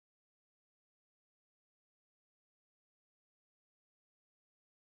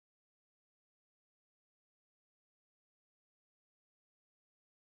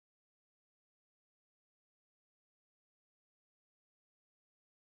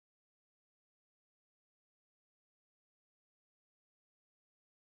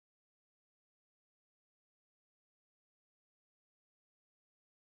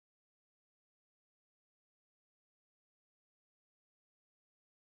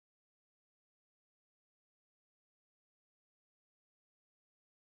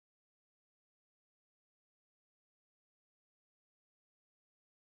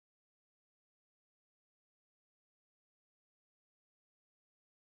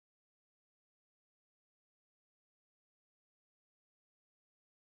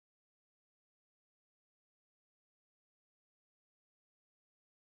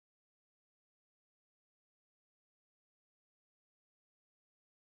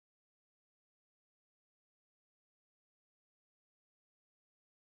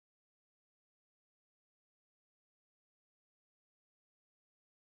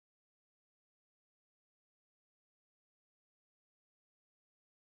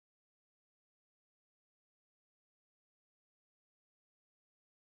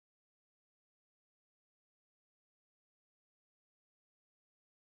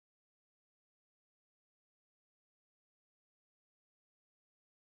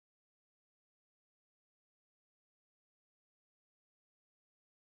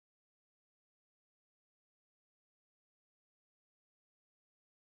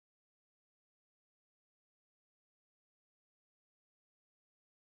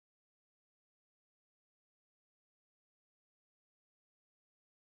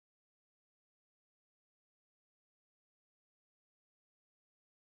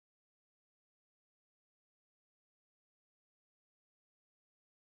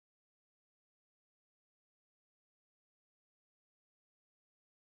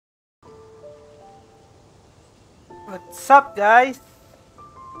What's up, guys?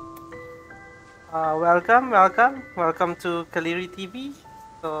 Welcome to Kaliri TV.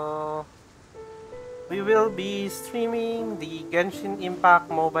 So, we will be streaming the Genshin Impact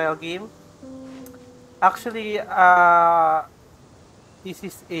mobile game. Actually, this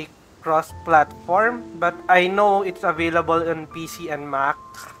is a cross-platform, but I know it's available on PC and Mac.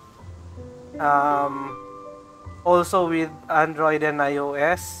 Um, Also with Android and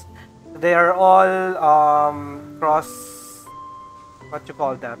iOS. They are all cross. What you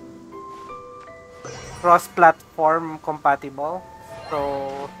call that? Cross-platform compatible.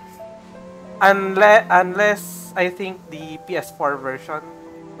 So unless I think the PS4 version.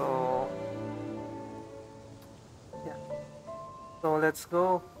 So yeah. So let's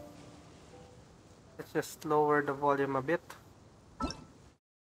go. Let's just lower the volume a bit.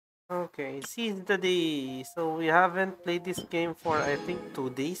 Okay, seize the day. So we haven't played this game for I think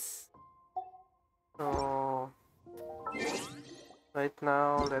 2 days. So right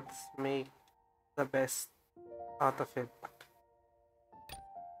now let's make the best out of it.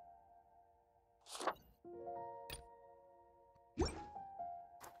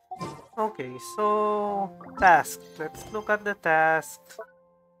 Okay, so task. Let's look at the task.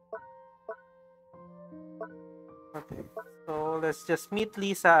 Okay, so let's just meet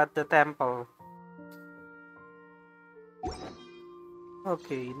Lisa at the temple.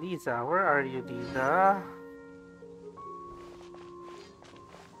 Okay, Lisa, where are you, Lisa?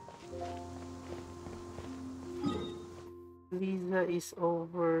 Lisa is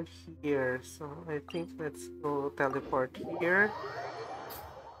over here, so I think let's go teleport here.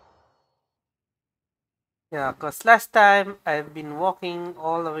 Yeah, because last time I've been walking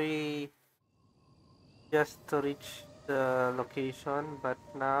all the way just to reach the location, but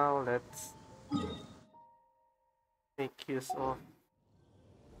now let's make use of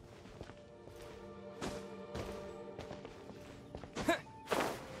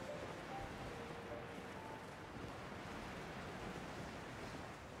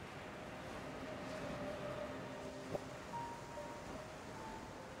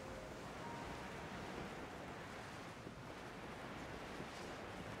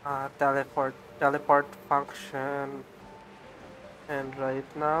teleport function. And right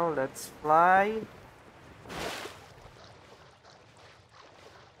now, let's fly.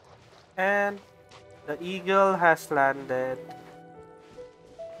 And the eagle has landed.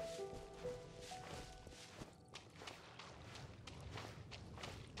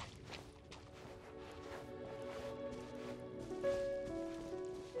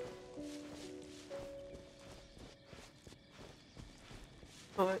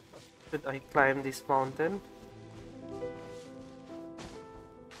 So, should I climb this mountain?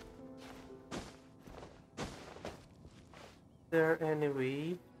 Is there any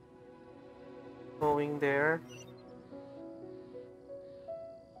way going there?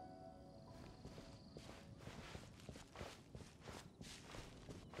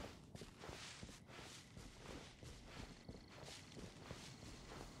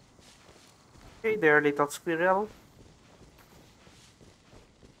 Hey there, little squirrel.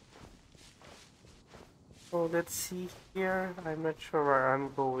 So let's see here. I'm not sure where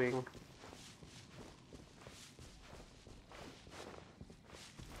I'm going.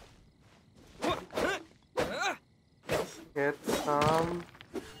 Get some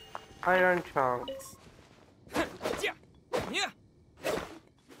iron chunks.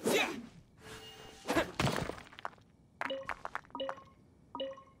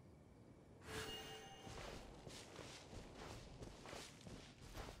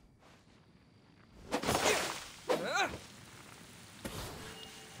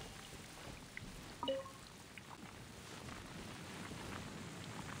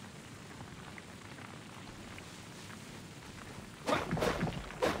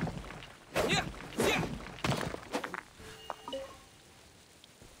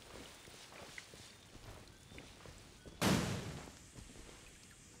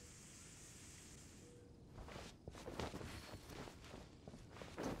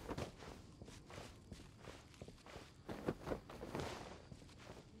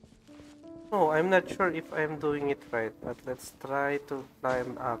 Oh, I'm not sure if I'm doing it right, but let's try to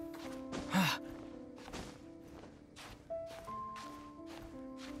climb up.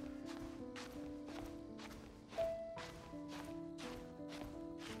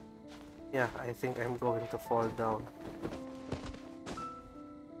 Yeah, I think I'm going to fall down.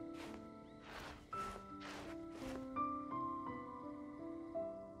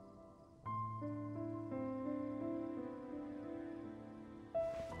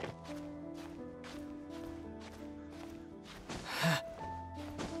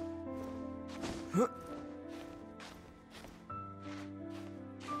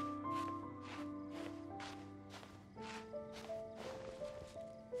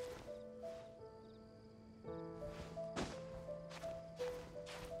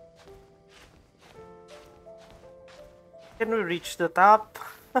 Can we reach the top?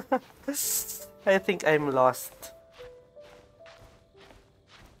 I think I'm lost.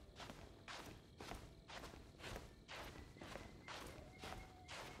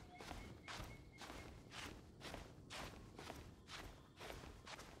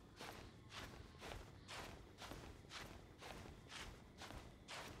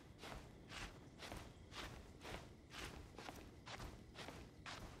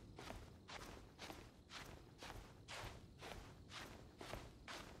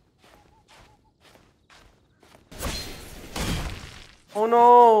 Oh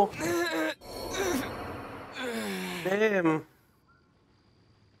no! Damn!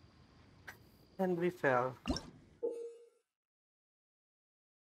 And we fell.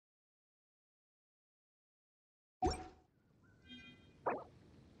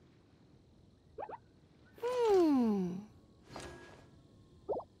 Hmm.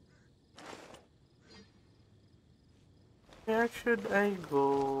 Where should I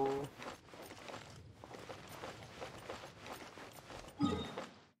go?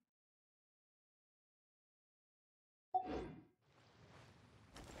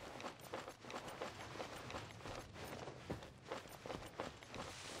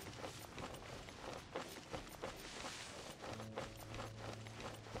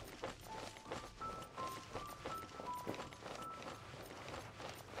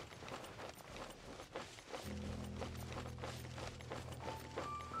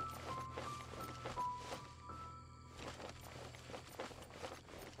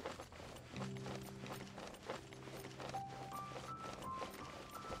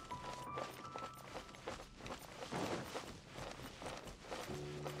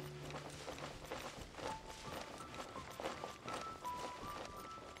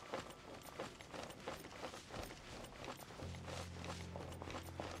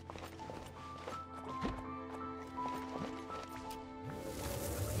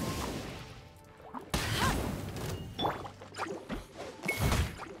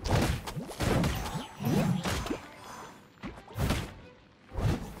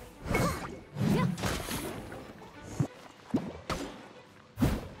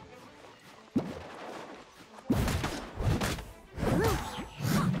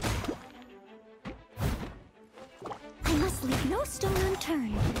 I must leave no stone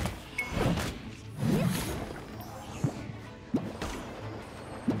unturned.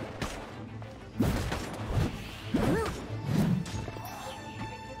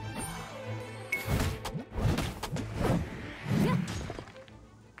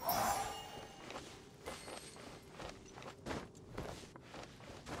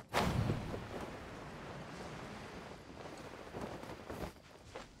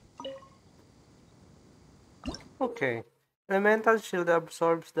 Okay. Elemental shield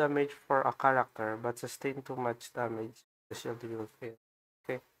absorbs damage for a character, but sustain too much damage. The shield will fail.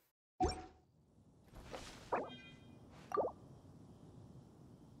 Okay.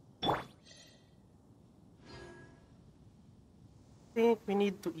 Think we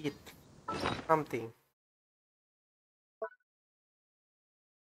need to eat something.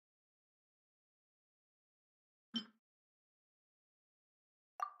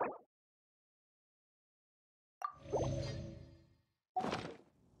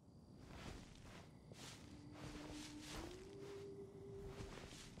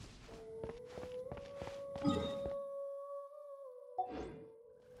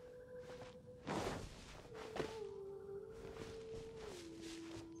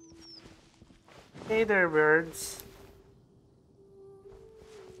 Hey there, birds.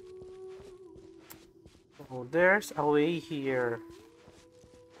 Oh, there's a way here.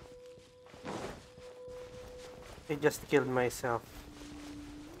 I just killed myself.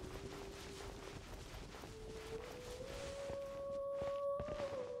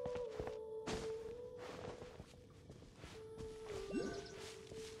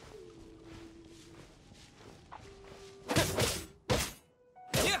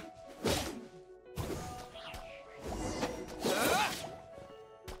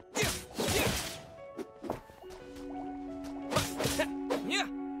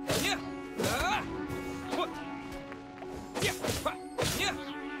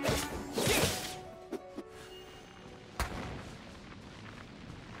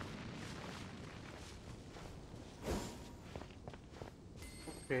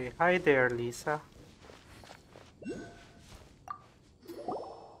 Okay, hi there, Lisa.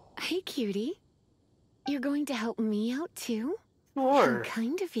 Hey, cutie. You're going to help me out too? How Sure.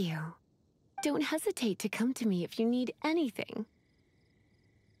 kind of you. Don't hesitate to come to me if you need anything.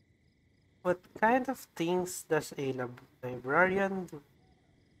 What kind of things does a librarian do?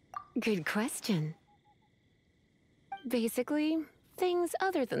 Good question. Basically, things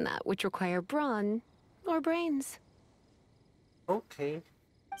other than that which require brawn or brains. Okay.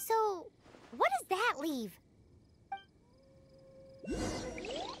 So, what does that leave?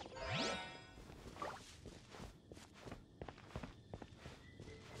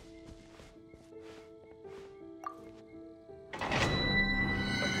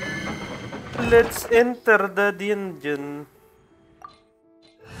 Let's enter the dungeon.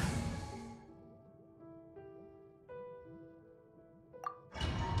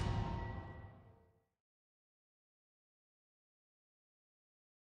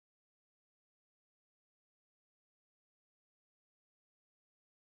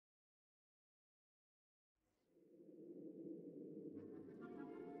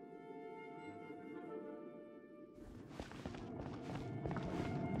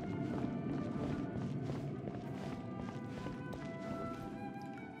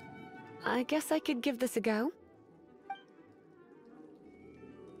 I guess I could give this a go.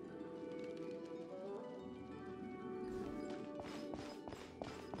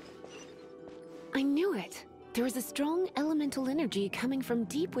 I knew it. There is a strong elemental energy coming from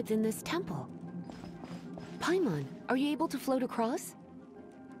deep within this temple. Paimon, are you able to float across?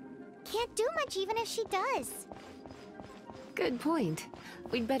 Can't do much even if she does. Good point.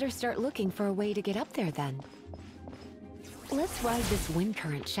 We'd better start looking for a way to get up there then. Let's ride this wind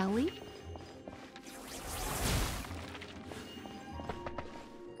current, shall we?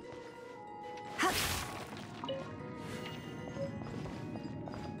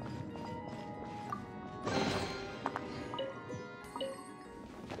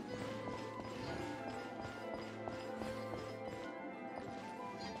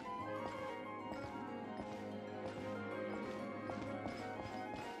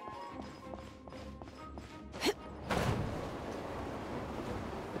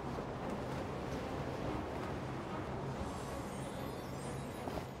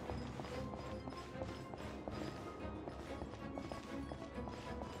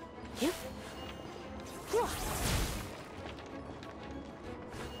 Yep.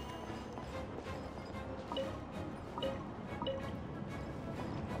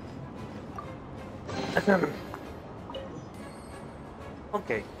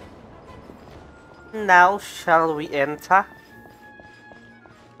 Okay. Now shall we enter?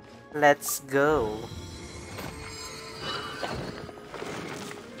 Let's go.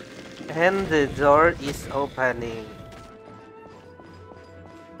 And the door is opening.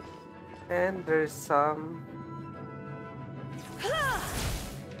 And there's some...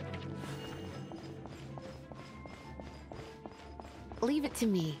 Leave it to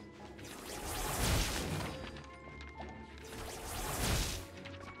me.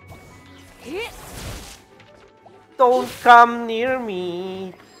 Don't come near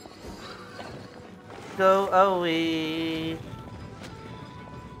me. Go away.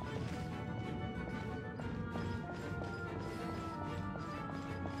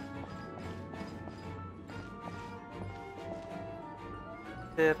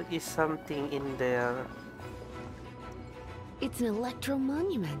 There is something in there. It's an electro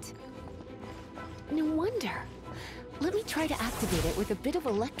monument. No wonder. Let me try to activate it with a bit of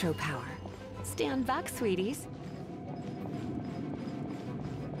electro power. Stand back, sweeties.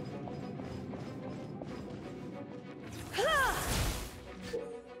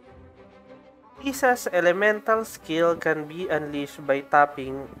 Lisa's elemental skill can be unleashed by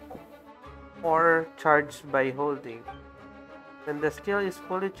tapping or charged by holding. When the skill is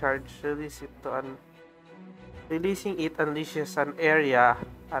fully charged, releasing it unleashes an area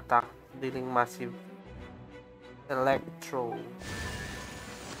attack dealing massive electro.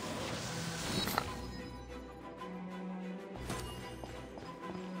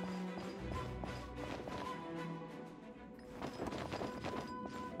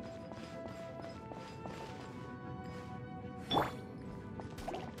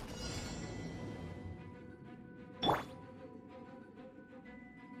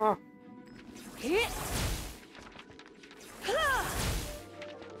 Oh.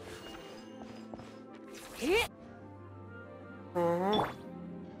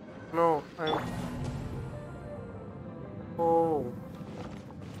 No, I'm... Oh.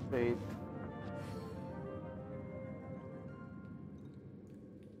 Wait.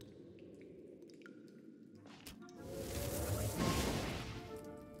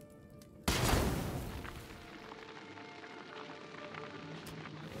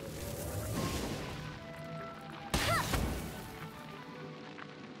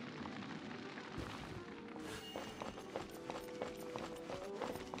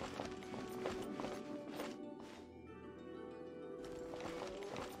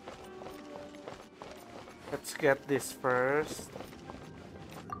 Let's get this first.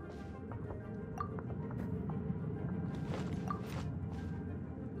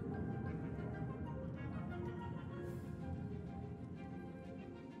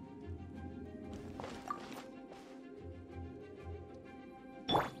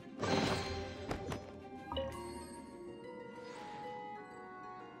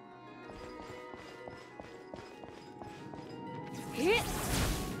 Hit.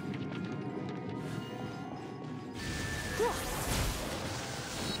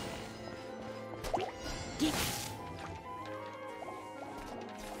 Get.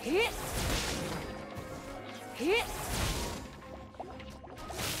 Hit. Hit.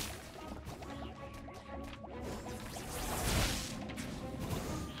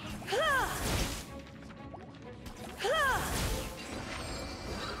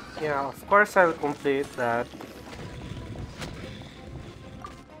 Yeah, of course I'll complete that.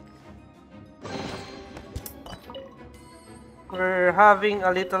 We're having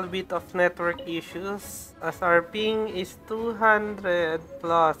a little bit of network issues as our ping is 200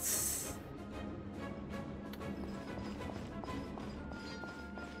 plus.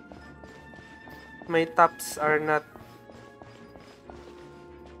 My taps are not.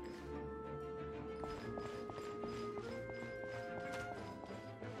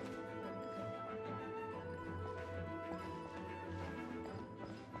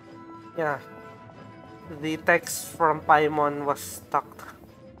 Yeah, the text from Paimon was stuck.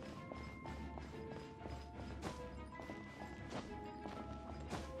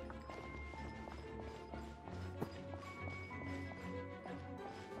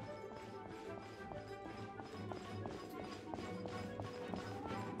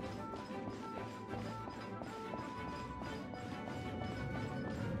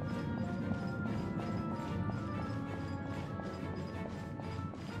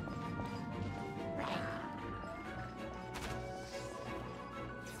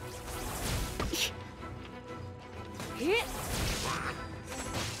 Hit.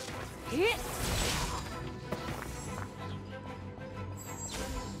 Hit.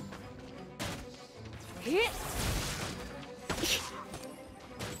 Hit.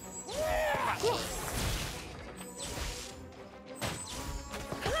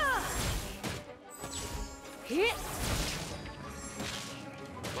 Hit.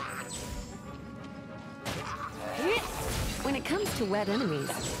 Hit. When it comes to wet enemies,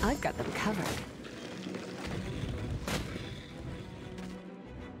 I've got them covered.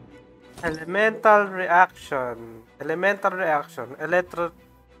 Elemental reaction. Elemental reaction. Electro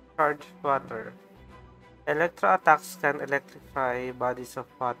charge water. Electro attacks can electrify bodies of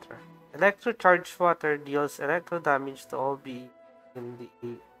water. Electro charged water deals electro damage to all beings in the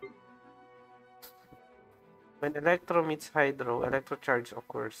area. When Electro meets Hydro, Electro Charge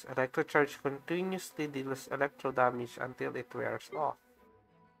occurs. Electro Charge continuously deals electro damage until it wears off.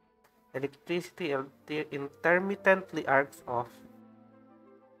 Electricity intermittently arcs off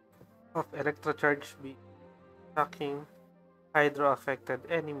of Electro Charge being attacking Hydro affected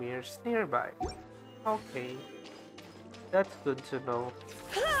enemies nearby. Okay, that's good to know.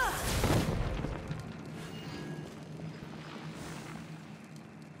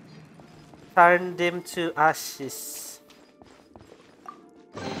 Turn them to ashes.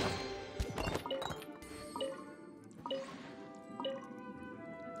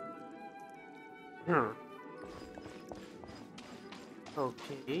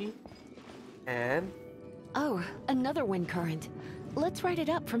 Okay. And Oh, another wind current. Let's ride it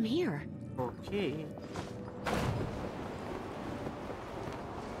up from here. okay.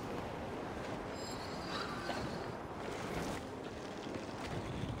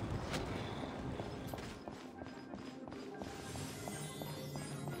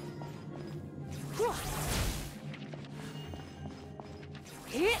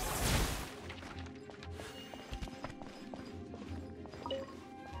 Hit.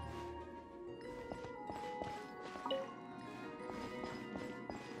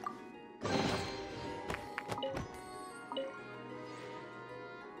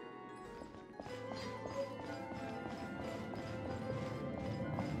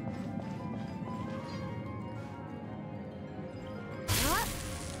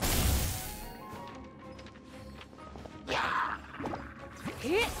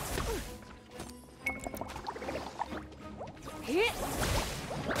 Hit. Hit.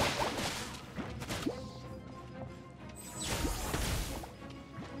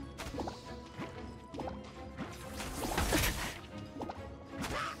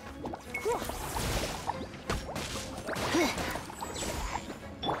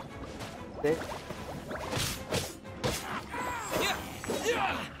 Okay.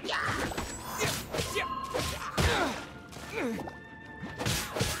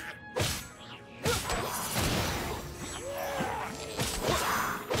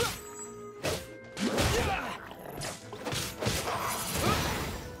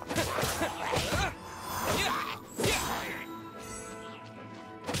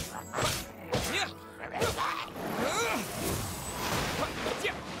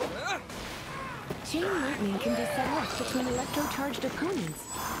 Chain lightning can be set off between electro-charged opponents.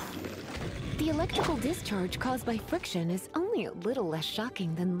 The electrical discharge caused by friction is only a little less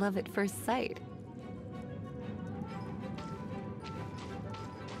shocking than love at first sight.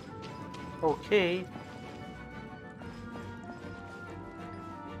 Okay.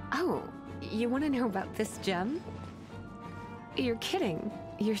 Oh, you want to know about this gem? You're kidding.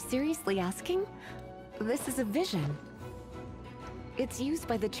 You're seriously asking? This is a vision. It's used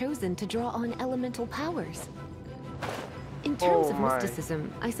by the Chosen to draw on elemental powers. In terms of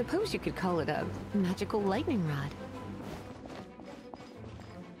mysticism, I suppose you could call it a magical lightning rod.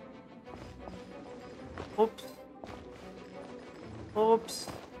 Oops. Oops.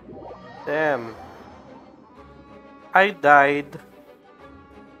 Damn. I died.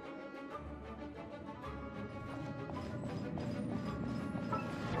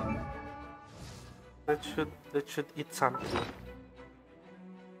 That should eat something.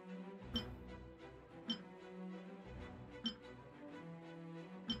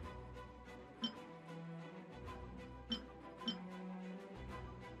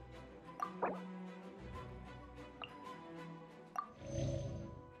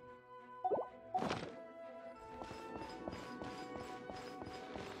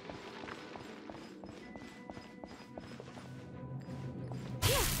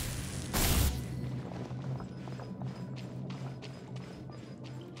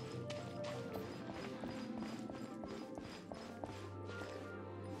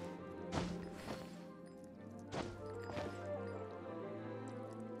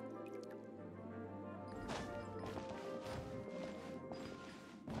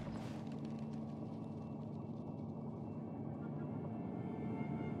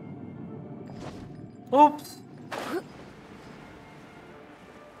 Oops.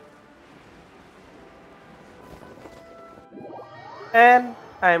 And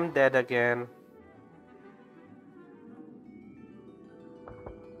I'm dead again.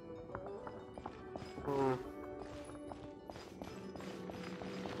 Hmm.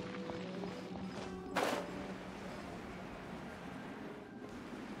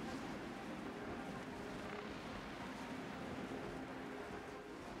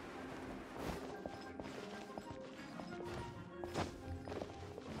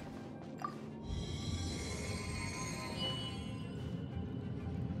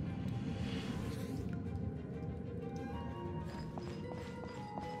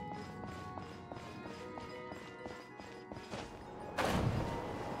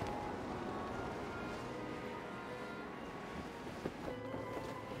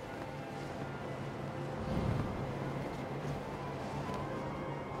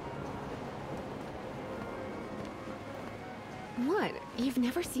 What? You've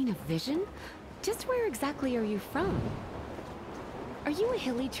never seen a vision? Just where exactly are you from? Are you a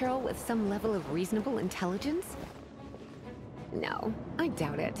hilly churl with some level of reasonable intelligence? No, I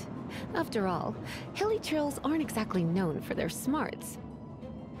doubt it. After all, hilly churls aren't exactly known for their smarts.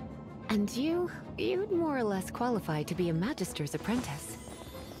 And you'd more or less qualify to be a magister's apprentice.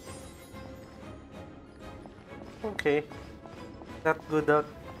 Okay. Not good at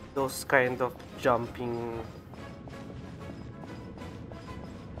those kind of jumping.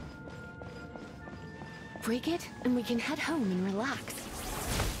 Break it, and we can head home and relax.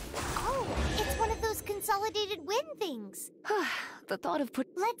 Oh, it's one of those consolidated wind things. The thought of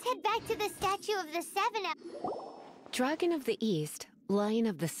Let's head back to the Statue of the Seven. Dragon of the East, Lion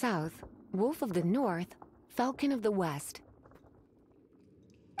of the South, Wolf of the North, Falcon of the West.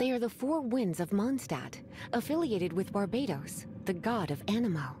 They are the four winds of Mondstadt, affiliated with Barbados, the god of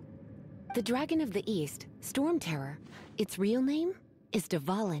Anemo. The Dragon of the East, Storm Terror, its real name is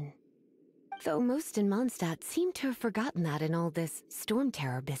Dvalin. Though most in Mondstadt seem to have forgotten that in all this Storm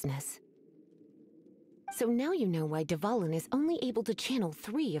Terror business. So now you know why Dvalin is only able to channel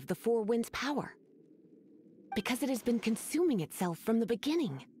 3 of the four winds' power. Because it has been consuming itself from the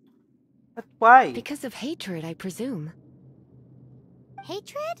beginning. But why? Because of hatred, I presume.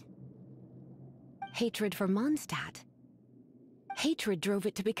 Hatred? Hatred for Mondstadt. Hatred drove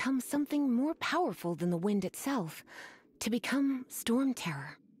it to become something more powerful than the wind itself. To become Storm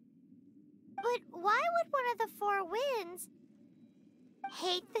Terror. But why would one of the four winds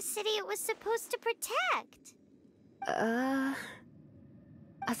hate the city it was supposed to protect?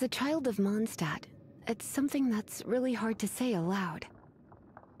 As a child of Mondstadt, it's something that's really hard to say aloud.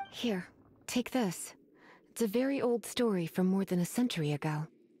 Here, take this. It's a very old story from more than a century ago.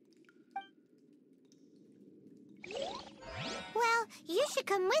 Well, you should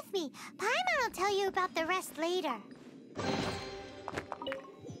come with me. Paimon will tell you about the rest later.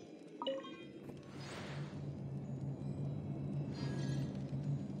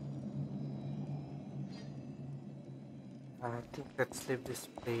 I think let's leave this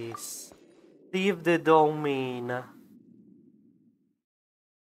place. Leave the domain.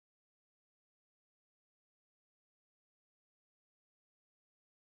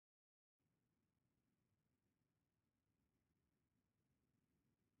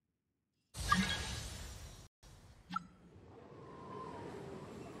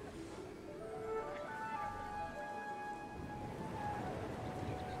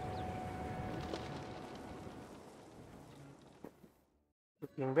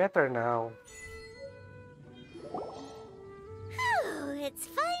 Looking better now. Whew, it's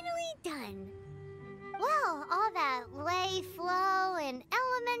finally done. Well, all that lay flow and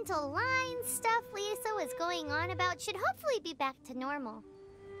elemental line stuff Lisa was going on about should hopefully be back to normal.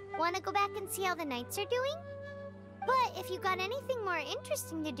 Want to go back and see how the knights are doing? But if you got anything more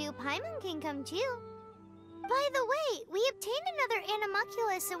interesting to do, Paimon can come too. By the way, we obtained another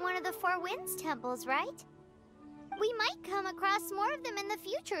Animalculus in one of the Four Winds temples, right? We might come across more of them in the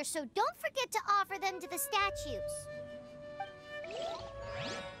future, so don't forget to offer them to the statues.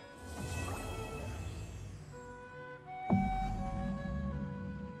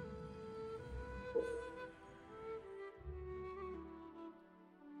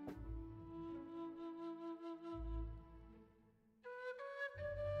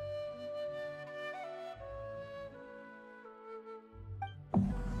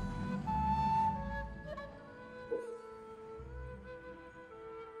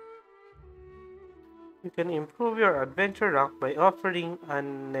 You can improve your adventure rank by offering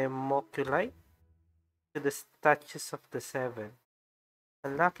an Nemoculi to the statues of the Seven,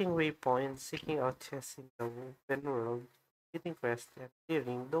 unlocking waypoints, seeking out chests in the open world, getting quests, and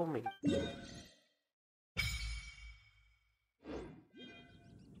clearing domain.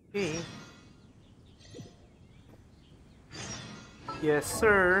 Okay. Yes,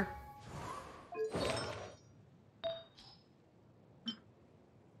 sir.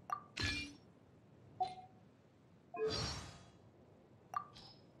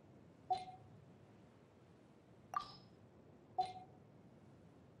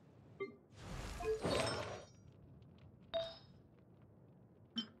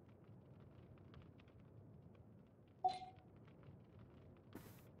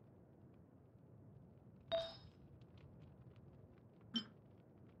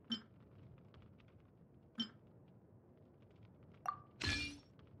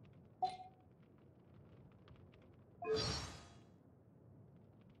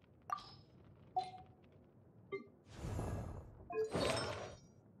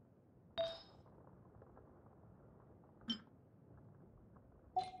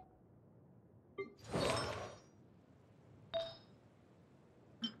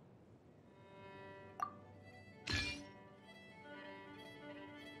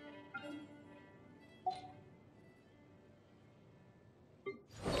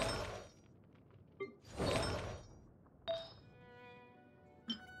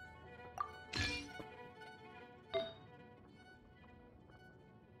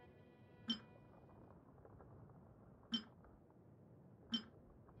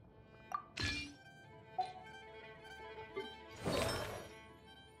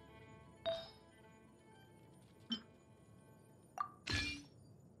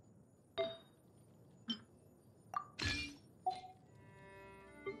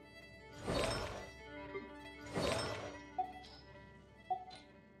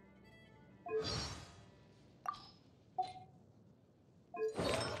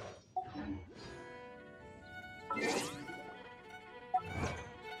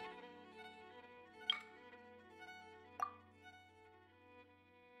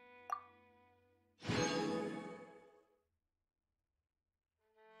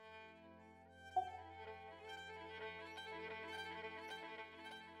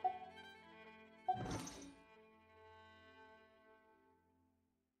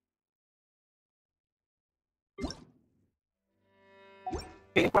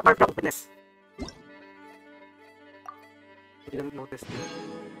 Okay, apart from fitness. I didn't notice this.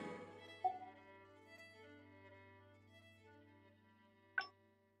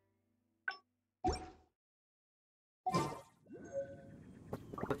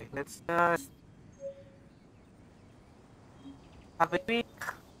 Okay, let's just have a quick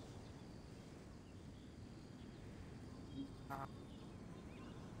uh,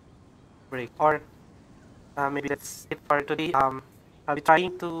 break. Or maybe let's skip for today. I'll be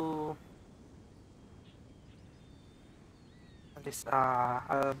trying to this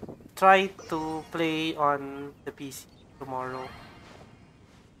I'll try to play on the PC tomorrow.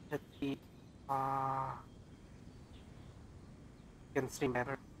 Let's see. Can stream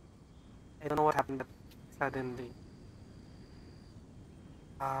better. I don't know what happened, but suddenly.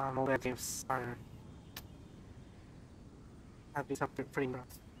 mobile games are having some frame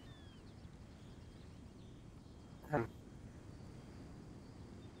drops. Um,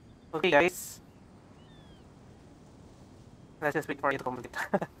 okay, guys, let's just wait for it to complete.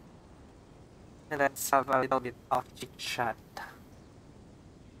 And let's have a little bit of chit chat.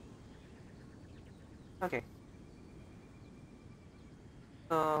 Okay.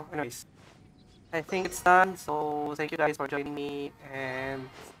 So, anyways, I think it's done. So, thank you guys for joining me, and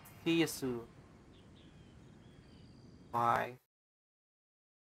see you soon. Bye.